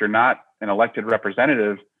 And if you're not an elected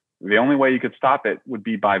representative, the only way you could stop it would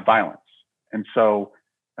be by violence. And so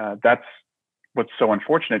that's what's so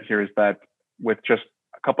unfortunate here, is that with just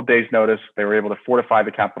a couple of days' notice, they were able to fortify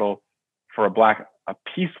the Capitol for a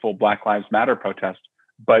peaceful Black Lives Matter protest.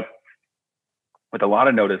 But with a lot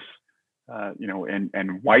of notice,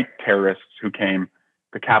 and white terrorists who came,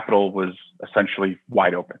 the Capitol was essentially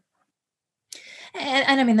wide open.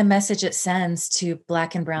 And I mean, the message it sends to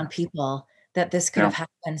Black and brown people that this could have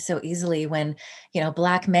happened so easily when, a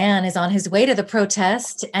Black man is on his way to the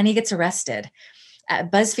protest and he gets arrested.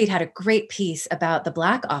 BuzzFeed had a great piece about the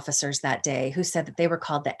Black officers that day who said that they were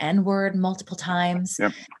called the N-word multiple times.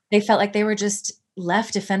 Yep. They felt like they were just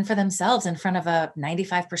left to fend for themselves in front of a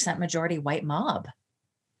 95% majority white mob.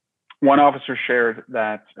 One officer shared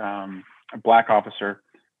that a Black officer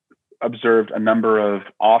observed a number of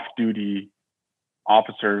off-duty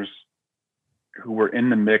officers who were in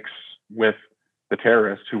the mix with the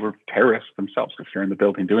terrorists, who were terrorists themselves, if you're in the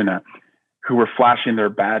building doing that, who were flashing their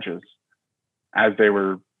badges as they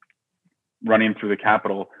were running through the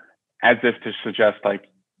Capitol, as if to suggest, like,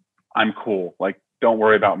 I'm cool, like, don't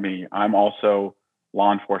worry about me, I'm also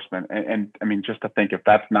law enforcement. And I mean, just to think, if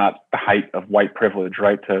that's not the height of white privilege,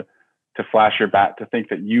 right, to flash your bat, to think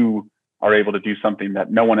that you are able to do something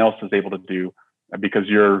that no one else is able to do because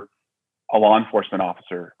you're a law enforcement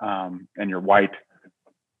officer and you're white.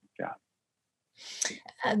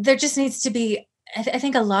 There just needs to be, I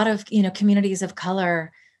think a lot of, communities of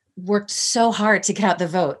color worked so hard to get out the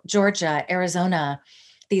vote. Georgia, Arizona,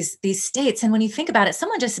 these states. And when you think about it,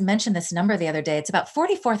 someone just mentioned this number the other day. It's about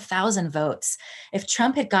 44,000 votes. If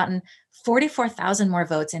Trump had gotten 44,000 more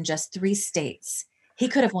votes in just 3 states, he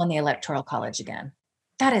could have won the Electoral College again.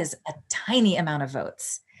 That is a tiny amount of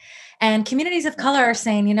votes. And communities of color are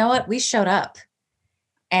saying, you know what, we showed up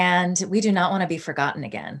and we do not want to be forgotten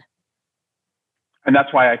again. And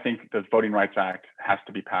that's why I think the Voting Rights Act has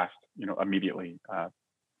to be passed, immediately.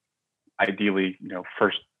 Ideally,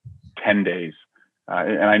 first 10 days.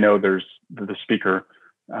 And I know there's the speaker,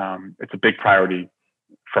 it's a big priority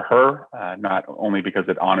for her, not only because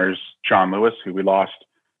it honors John Lewis, who we lost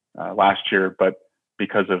last year, but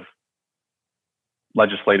because of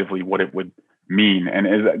legislatively what it would mean.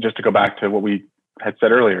 And just to go back to what we had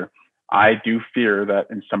said earlier, I do fear that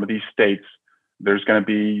in some of these states, there's going to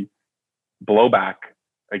be blowback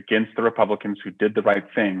against the Republicans who did the right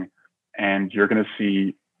thing. And you're going to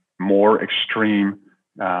see more extreme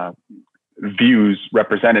views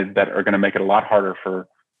represented that are going to make it a lot harder for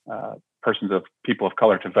people of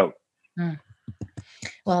color to vote.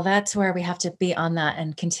 Well, that's where we have to be on that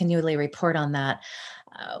and continually report on that.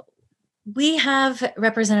 We have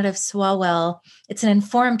Representative Swalwell. It's an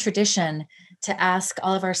INFORUM tradition to ask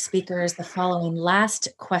all of our speakers the following last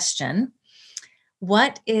question.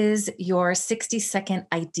 What is your 60-second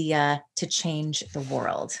idea to change the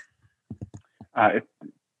world? It's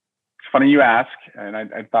funny you ask, and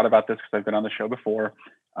I thought about this because I've been on the show before.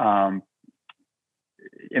 In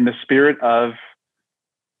the spirit of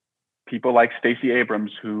people like Stacey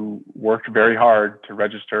Abrams, who worked very hard to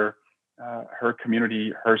register her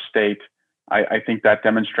community, her state, I think that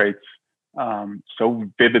demonstrates so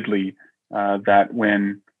vividly that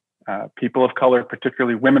when people of color,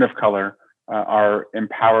 particularly women of color, are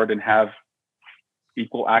empowered and have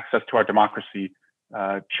equal access to our democracy,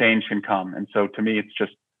 change can come. And so to me, it's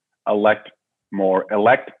just empower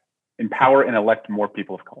and elect more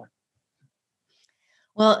people of color.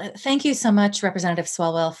 Well, thank you so much, Representative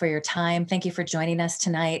Swalwell, for your time. Thank you for joining us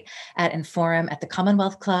tonight at INFORUM at the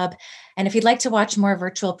Commonwealth Club. And if you'd like to watch more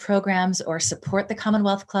virtual programs or support the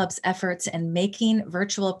Commonwealth Club's efforts in making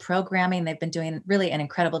virtual programming, they've been doing really an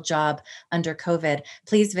incredible job under COVID,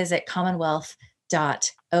 please visit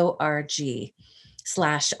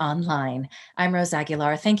commonwealth.org/online. I'm Rose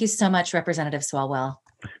Aguilar. Thank you so much, Representative Swalwell.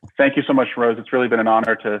 Thank you so much, Rose. It's really been an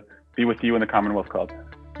honor to be with you in the Commonwealth Club.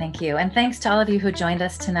 Thank you. And thanks to all of you who joined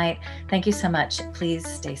us tonight. Thank you so much. Please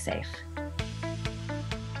stay safe.